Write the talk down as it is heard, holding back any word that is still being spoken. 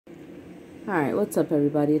Alright, what's up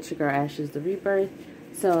everybody? It's your girl Ashes the Rebirth.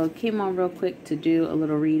 So came on real quick to do a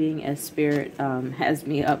little reading as Spirit has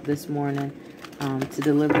me up this morning to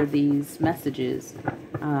deliver these messages.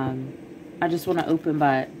 I just want to open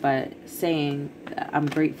by saying I'm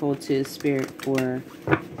grateful to Spirit for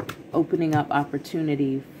opening up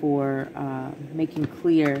opportunity for making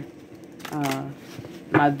clear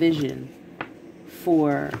my vision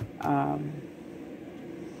for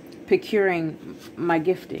procuring my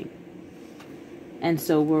gifting. And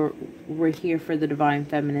so we're here for the Divine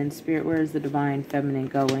Feminine. Spirit, where is the Divine Feminine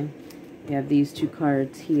going? We have these two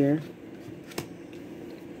cards here.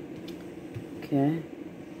 Okay.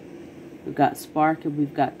 We've got Spark and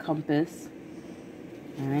we've got Compass.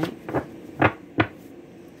 Alright.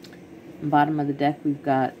 Bottom of the deck, we've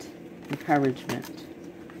got Encouragement.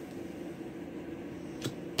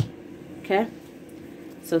 Okay.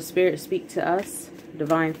 So Spirit, speak to us.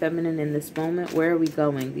 Divine Feminine in this moment. Where are we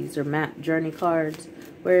going? These are map journey cards.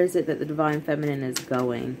 Where is it that the Divine Feminine is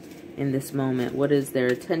going in this moment? What is their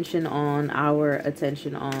attention on? Our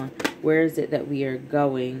attention on? Where is it that we are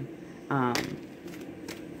going?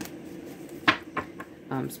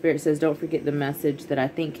 Spirit says, don't forget the message that I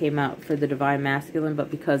think came out for the Divine Masculine, but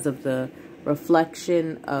because of the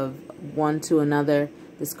reflection of one to another,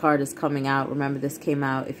 this card is coming out. Remember, this came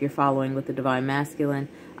out if you're following with the Divine Masculine.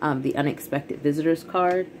 The Unexpected Visitors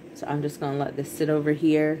card. So I'm just going to let this sit over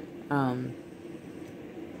here. And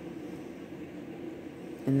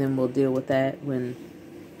then we'll deal with that when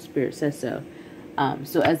Spirit says so.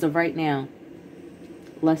 So as of right now,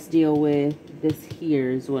 let's deal with this here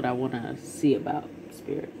is what I want to see about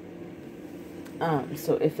Spirit.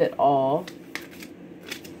 So if at all,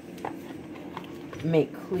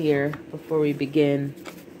 make clear before we begin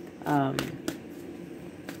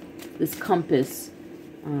this compass.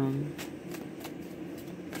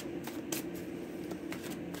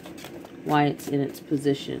 Why it's in its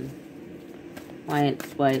position, why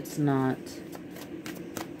it's not,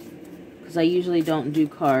 because I usually don't do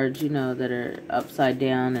cards, you know, that are upside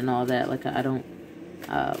down and all that. Like I don't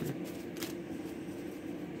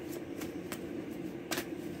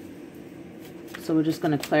so we're just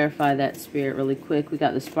going to clarify that, Spirit, really quick. We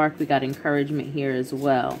got the Spark, we got Encouragement here as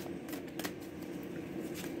well.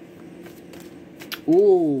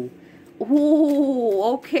 Ooh,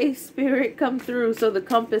 okay, Spirit, come through. So the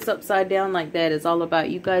compass upside down like that is all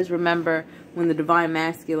about, you guys remember when the Divine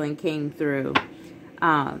Masculine came through.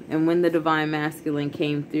 And when the Divine Masculine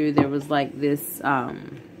came through, there was like this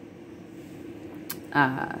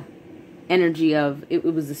energy of, it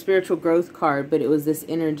was a spiritual growth card, but it was this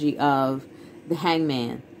energy of the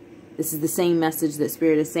Hangman. This is the same message that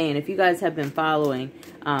Spirit is saying. If you guys have been following,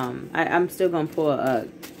 I'm still going to pull a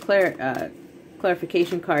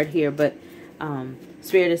clarification card here, but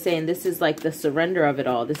Spirit is saying this is like the surrender of it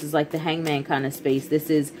all. This is like the Hangman kind of space. This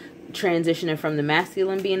is transitioning from the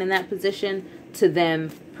masculine being in that position to them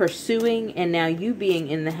pursuing, and now you being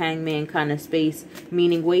in the Hangman kind of space,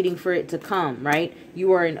 meaning waiting for it to come, right?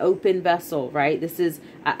 You are an open vessel, right? This is,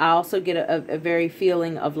 I also get a very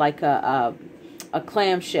feeling of like a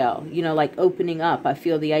clamshell, you know, like opening up. I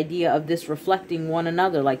feel the idea of this reflecting one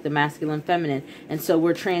another, like the masculine, feminine. And so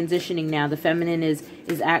we're transitioning now. The feminine is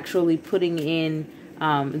actually putting in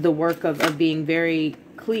the work of being very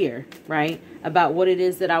clear, right, about what it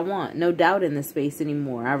is that I want. No doubt in this space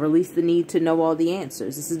anymore. I release the need to know all the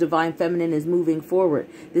answers. This is Divine Feminine is moving forward.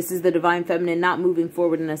 This is the Divine Feminine not moving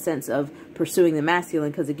forward in a sense of pursuing the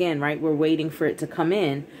masculine, because again, right, we're waiting for it to come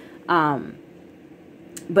in.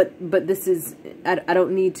 But this is, I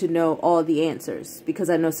don't need to know all the answers, because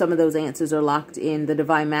I know some of those answers are locked in the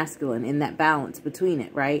Divine Masculine, in that balance between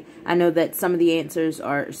it, right? I know that some of the answers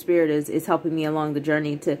are, Spirit is helping me along the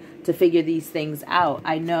journey to figure these things out.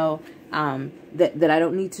 I know that I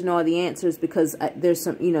don't need to know all the answers, because there's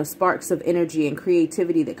some, you know, sparks of energy and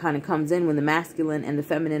creativity that kind of comes in when the masculine and the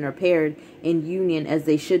feminine are paired in union as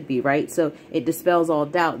they should be, right? So it dispels all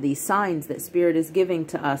doubt. These signs that Spirit is giving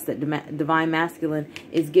to us, that Divine Masculine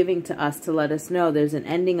is giving to us to let us know there's an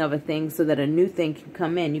ending of a thing so that a new thing can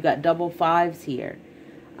come in. You got double fives here.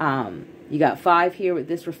 You got 5 here with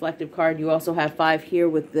this reflective card. You also have 5 here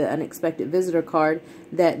with the Unexpected Visitor card,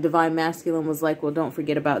 that Divine Masculine was like, well, don't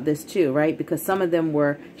forget about this too, right? Because some of them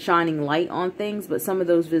were shining light on things, but some of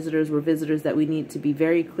those visitors were visitors that we need to be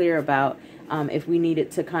very clear about if we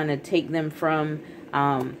needed to kind of take them from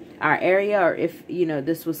our area, or if, you know,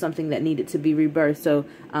 this was something that needed to be rebirthed. So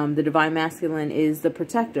the Divine Masculine is the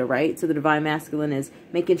protector, right? So the Divine Masculine is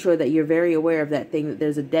making sure that you're very aware of that thing, that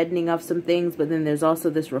there's a deadening of some things, but then there's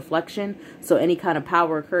also this reflection. So any kind of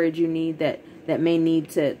power or courage you need that that may need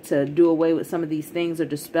to do away with some of these things or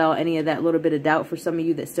dispel any of that little bit of doubt for some of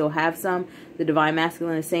you that still have some. The Divine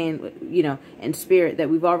Masculine is saying, you know, in spirit, that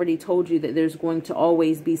we've already told you that there's going to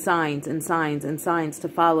always be signs and signs and signs to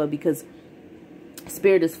follow, because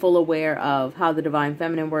Spirit is full aware of how the Divine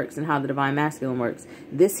Feminine works and how the Divine Masculine works.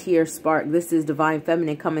 This here spark, this is Divine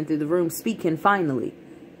Feminine coming through the room, speaking finally.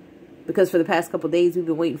 Because for the past couple of days, we've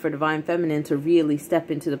been waiting for Divine Feminine to really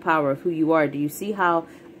step into the power of who you are. Do you see how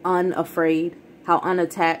unafraid, how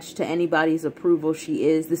unattached to anybody's approval she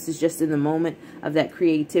is? This is just in the moment of that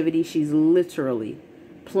creativity. She's literally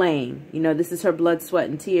playing. You know, this is her blood, sweat,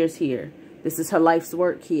 and tears here. This is her life's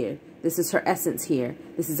work here. This is her essence here.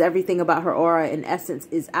 This is everything about her aura and essence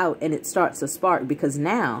is out, and it starts a spark, because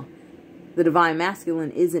now the Divine Masculine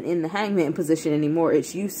isn't in the hangman position anymore.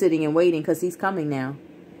 It's you sitting and waiting, because he's coming now.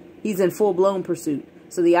 He's in full-blown pursuit.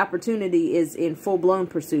 So the opportunity is in full-blown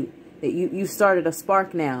pursuit. That you started a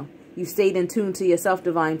spark now. You stayed in tune to yourself,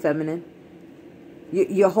 Divine Feminine.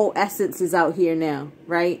 Your whole essence is out here now,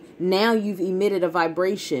 right? Now you've emitted a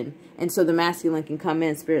vibration. And so the masculine can come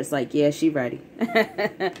in. Spirit's like, yeah, she ready.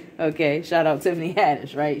 Okay, shout out Tiffany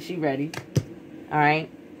Haddish, right? She ready. All right.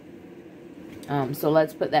 So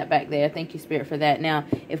let's put that back there. Thank you, Spirit, for that. Now,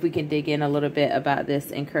 if we can dig in a little bit about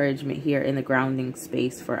this encouragement here in the grounding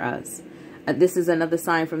space for us. This is another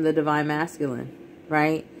sign from the Divine Masculine,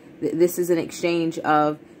 right? This is an exchange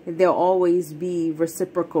of, there'll always be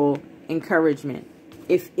reciprocal encouragement.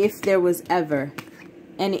 If there was ever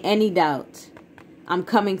any doubt, I'm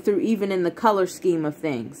coming through even in the color scheme of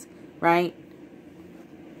things, right?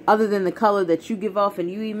 Other than the color that you give off and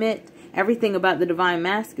you emit, everything about the Divine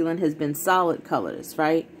Masculine has been solid colors,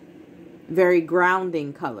 right? Very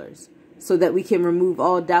grounding colors, so that we can remove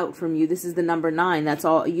all doubt from you. This is the number 9. That's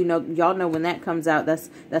all, you know, y'all know when that comes out,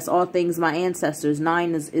 that's all things my ancestors.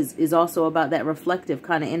 9 is also about that reflective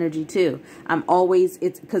kind of energy too. I'm always,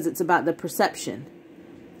 it's because it's about the perception.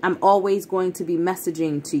 I'm always going to be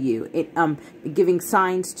messaging to you, giving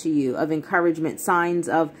signs to you of encouragement, signs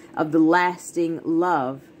of the lasting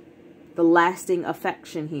love, the lasting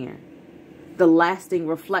affection here, the lasting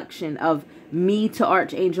reflection of me to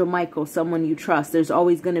Archangel Michael, someone you trust. There's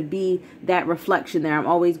always going to be that reflection there. I'm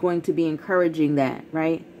always going to be encouraging that,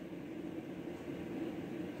 right?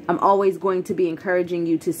 I'm always going to be encouraging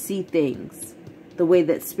you to see things the way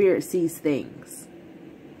that Spirit sees things.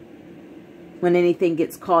 When anything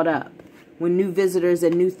gets caught up, when new visitors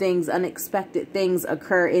and new things, unexpected things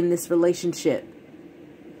occur in this relationship,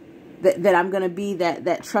 that I'm going to be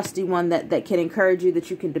that trusty one that can encourage you,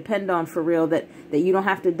 that you can depend on for real, that you don't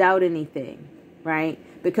have to doubt anything, right?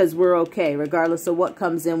 Because we're okay, regardless of what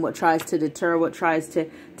comes in, what tries to deter, what tries to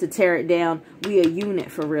tear it down. We a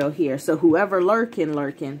unit for real here. So whoever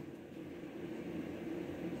lurking.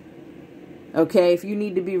 Okay, if you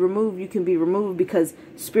need to be removed, you can be removed, because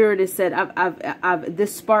Spirit has said, I've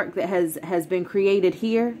this spark that has been created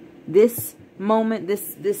here, this moment,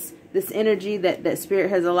 this energy that Spirit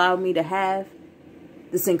has allowed me to have,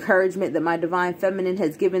 this encouragement that my Divine Feminine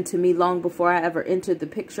has given to me long before I ever entered the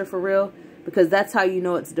picture for real, because that's how you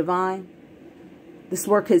know it's divine. This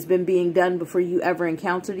work has been being done before you ever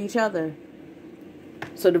encountered each other.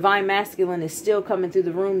 So Divine Masculine is still coming through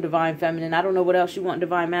the room, Divine Feminine. I don't know what else you want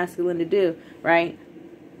Divine Masculine to do, right?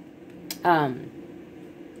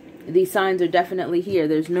 These signs are definitely here.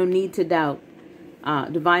 There's no need to doubt.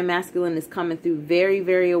 Divine Masculine is coming through very,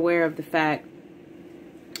 very aware of the fact.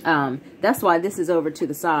 That's why this is over to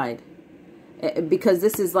the side. Because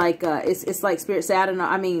this is like, it's like Spirit said, I don't know.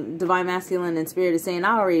 I mean, Divine Masculine and Spirit is saying,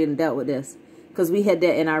 I already dealt with this. Because we had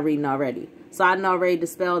that in our reading already. So I already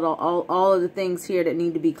dispelled all of the things here that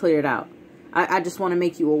need to be cleared out. I just want to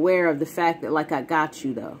make you aware of the fact that, like, I got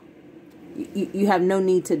you, though. You have no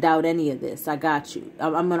need to doubt any of this. I got you.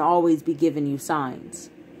 I'm going to always be giving you signs.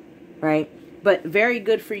 Right? But very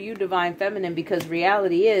good for you, Divine Feminine, because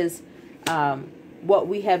reality is what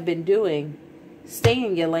we have been doing. Stay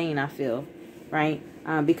in your lane, I feel. Right?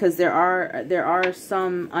 Because there are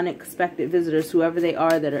some unexpected visitors, whoever they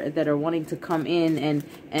are, that are wanting to come in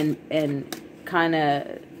and kind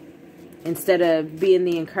of, instead of being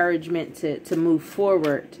the encouragement to move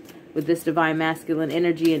forward with this Divine Masculine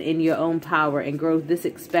energy and in your own power and growth, this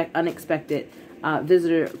unexpected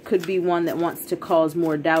visitor could be one that wants to cause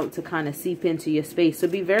more doubt to kind of seep into your space. So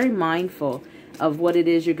be very mindful of what it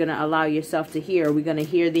is you're going to allow yourself to hear. Are we going to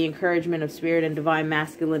hear the encouragement of Spirit and Divine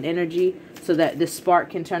Masculine energy so that this spark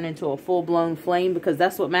can turn into a full-blown flame? Because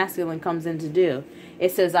that's what masculine comes in to do.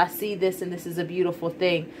 It says, I see this and this is a beautiful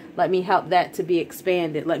thing. Let me help that to be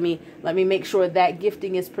expanded. Let me make sure that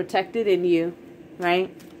gifting is protected in you,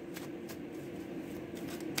 right?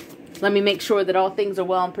 Let me make sure that all things are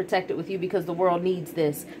well and protected with you because the world needs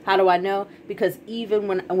this. How do I know? Because even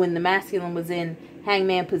when the masculine was in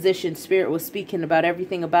hangman position, Spirit was speaking about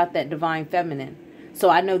everything about that divine feminine. So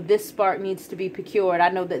I know this spark needs to be procured. I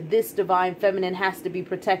know that this divine feminine has to be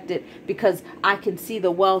protected because I can see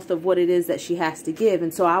the wealth of what it is that she has to give.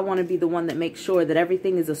 And so I want to be the one that makes sure that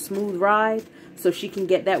everything is a smooth ride so she can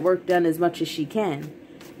get that work done as much as she can.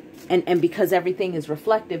 And because everything is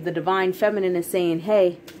reflective, the divine feminine is saying,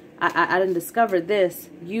 hey, I done discovered this.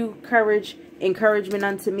 You courage, encouragement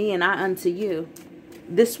unto me, and I unto you.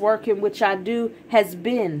 This work in which I do has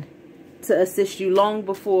been to assist you long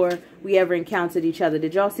before we ever encountered each other.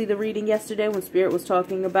 Did y'all see the reading yesterday when Spirit was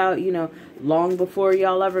talking about, you know, long before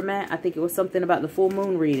y'all ever met? I think it was something about the full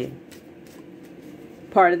moon reading.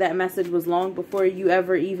 Part of that message was long before you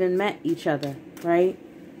ever even met each other, right?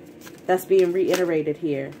 That's being reiterated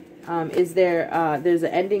here. There's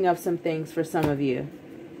an ending of some things for some of you.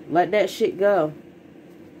 Let that shit go.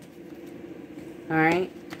 All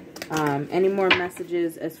right. Any more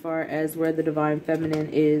messages as far as where the divine feminine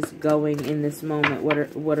is going in this moment?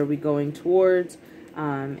 What are we going towards?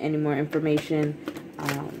 Any more information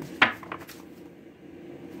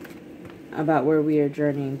about where we are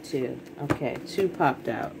journeying to? Okay, 2 popped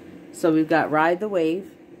out. So we've got Ride the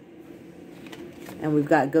Wave, and we've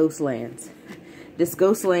got Ghostlands. This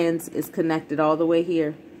Ghostlands is connected all the way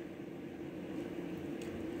here.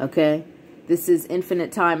 Okay, this is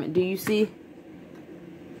infinite time. Do you see?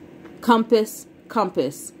 Compass,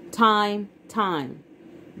 compass, time, time.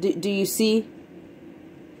 Do you see?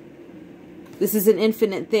 This is an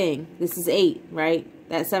infinite thing. This is 8, right?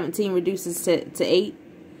 That 17 reduces to 8.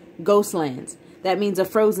 Ghostlands. That means a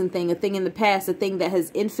frozen thing, a thing in the past, a thing that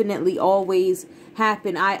has infinitely always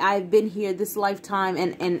happened. I've been here this lifetime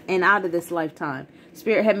and out of this lifetime.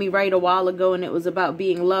 Spirit had me write a while ago, and it was about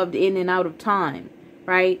being loved in and out of time,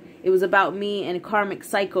 right? It was about me and karmic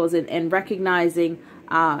cycles and recognizing,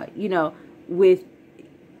 you know, with,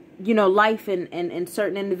 you know, life and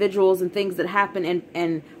certain individuals and things that happen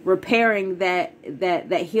and repairing that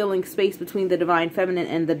healing space between the divine feminine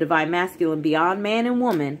and the divine masculine beyond man and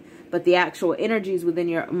woman, but the actual energies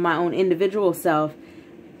within my own individual self,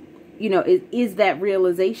 you know, is that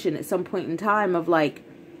realization at some point in time of like,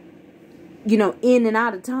 you know, in and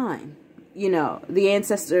out of time. You know, the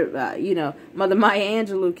ancestor, you know, Mother Maya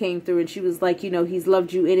Angelou came through and she was like, you know, he's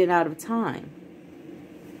loved you in and out of time.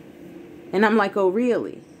 And I'm like, oh,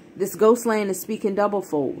 really? This Ghostland is speaking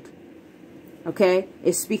doublefold. Okay?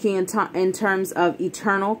 It's speaking in terms of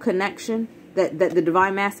eternal connection. That the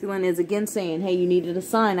divine masculine is again saying, hey, you needed a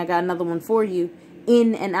sign. I got another one for you.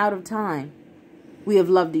 In and out of time, we have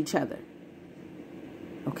loved each other.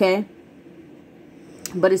 Okay?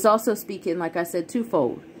 But it's also speaking, like I said,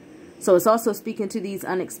 twofold. So it's also speaking to these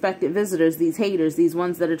unexpected visitors, these haters, these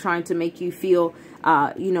ones that are trying to make you feel,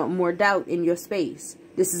 you know, more doubt in your space.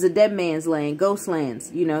 This is a dead man's land, ghost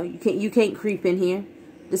lands. You know, you can't creep in here.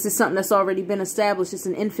 This is something that's already been established. It's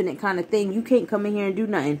an infinite kind of thing. You can't come in here and do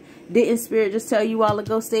nothing. Didn't Spirit just tell you all to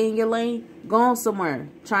go stay in your lane? Go on somewhere.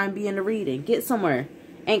 Try and be in the reading. Get somewhere.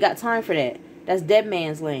 Ain't got time for that. That's dead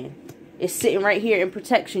man's land. It's sitting right here in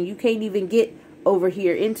protection. You can't even get over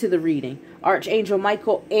here into the reading. Archangel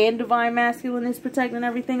Michael and Divine Masculine is protecting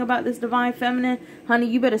everything about this Divine Feminine. Honey,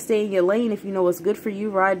 you better stay in your lane if you know what's good for you.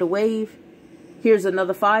 Ride the wave. Here's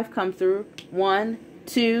another 5 come through. 1,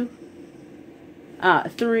 2,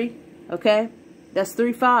 3. Okay? That's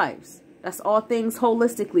 3 5s. That's all things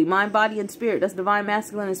holistically. Mind, body, and spirit. That's Divine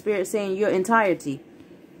Masculine and Spirit saying your entirety.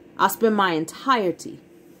 I'll spend my entirety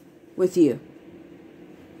with you.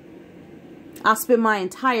 I'll spend my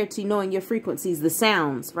entirety knowing your frequencies, the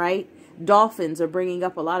sounds, right? Dolphins are bringing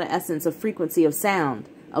up a lot of essence of frequency, of sound,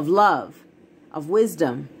 of love, of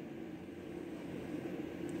wisdom.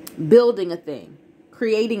 Building a thing,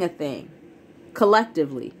 creating a thing,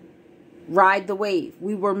 collectively. Ride the wave.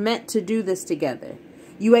 We were meant to do this together.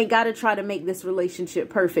 You ain't got to try to make this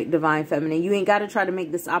relationship perfect, Divine Feminine. You ain't got to try to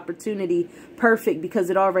make this opportunity perfect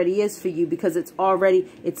because it already is for you, because it's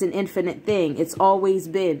an infinite thing. It's always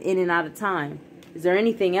been in and out of time. Is there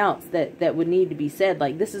anything else that would need to be said?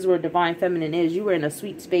 Like, this is where Divine Feminine is. You were in a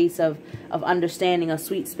sweet space of understanding, a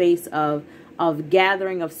sweet space of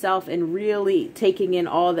gathering of self and really taking in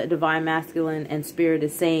all that Divine Masculine and Spirit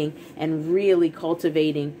is saying and really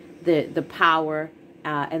cultivating the power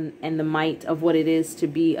and the might of what it is to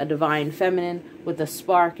be a Divine Feminine with a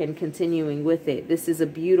spark and continuing with it. This is a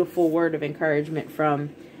beautiful word of encouragement from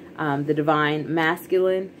the Divine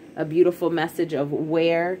Masculine, a beautiful message of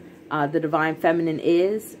where the Divine Feminine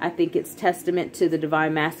is. I think it's testament to the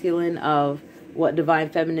Divine Masculine of what divine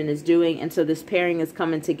feminine is doing. And so this pairing is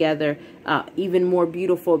coming together even more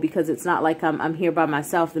beautiful, because it's not like I'm here by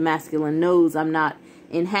myself. The masculine knows I'm not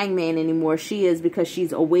in hangman anymore. She is, because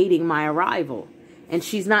she's awaiting my arrival, and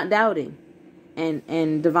she's not doubting.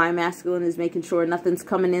 And divine masculine is making sure nothing's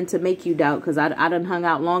coming in to make you doubt, because I done hung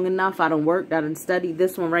out long enough. I done worked. I done studied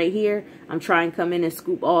this one right here. I'm trying to come in and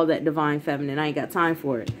scoop all that divine feminine. I ain't got time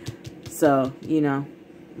for it. So, you know,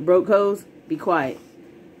 broke hoes, be quiet.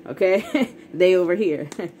 Okay? They over here.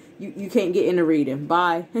 You can't get in the reading.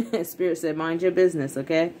 Bye. Spirit said, mind your business,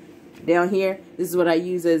 okay? Down here, this is what I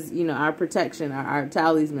use as, you know, our protection, our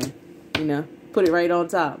talisman. You know, put it right on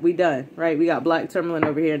top. We done, right? We got black tourmaline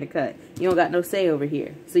over here in the cut. You don't got no say over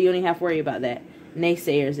here. So you don't even have to worry about that.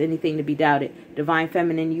 Naysayers, anything to be doubted. Divine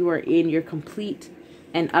feminine, you are in your complete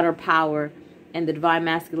and utter power. And the divine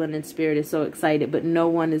masculine and spirit is so excited, but no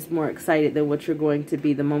one is more excited than what you're going to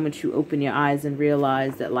be the moment you open your eyes and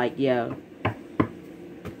realize that, like, yo,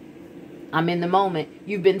 I'm in the moment.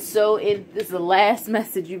 You've been so in, this is the last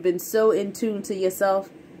message, you've been so in tune to yourself,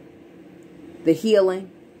 the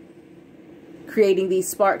healing, creating these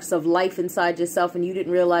sparks of life inside yourself, and you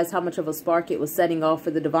didn't realize how much of a spark it was setting off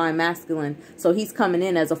for the divine masculine. So he's coming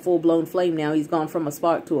in as a full-blown flame now. He's gone from a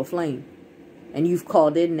spark to a flame. And you've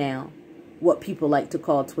called in now what people like to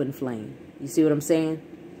call twin flame. You see what I'm saying?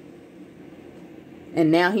 And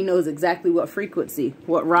now he knows exactly what frequency,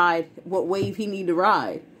 what wave he need to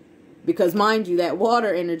ride. Because mind you, that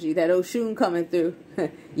water energy, that Oshun coming through,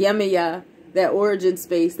 Yemaya, that origin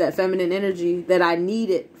space, that feminine energy that I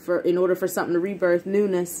needed in order for something to rebirth,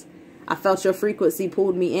 newness. I felt your frequency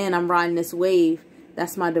pulled me in. I'm riding this wave.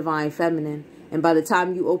 That's my divine feminine. And by the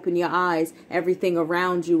time you open your eyes, everything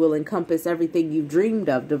around you will encompass everything you've dreamed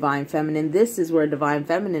of, divine feminine. This is where divine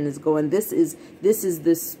feminine is going. This is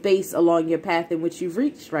the space along your path in which you've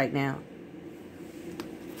reached right now.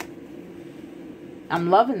 I'm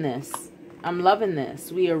loving this. I'm loving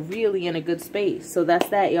this. We are really in a good space. So that's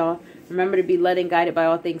that, y'all. Remember to be led and guided by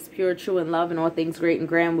all things pure, true, and love, and all things great and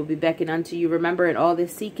grand will be beckoned unto you. Remember, in all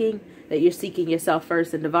this seeking, that you're seeking yourself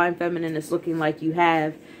first, and divine feminine is looking like you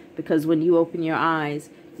have. Because when you open your eyes,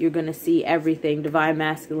 you're going to see everything, divine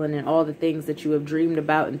masculine, and all the things that you have dreamed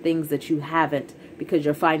about and things that you haven't, because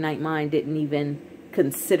your finite mind didn't even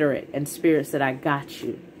consider it. And Spirit said, I got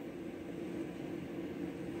you.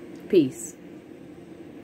 Peace.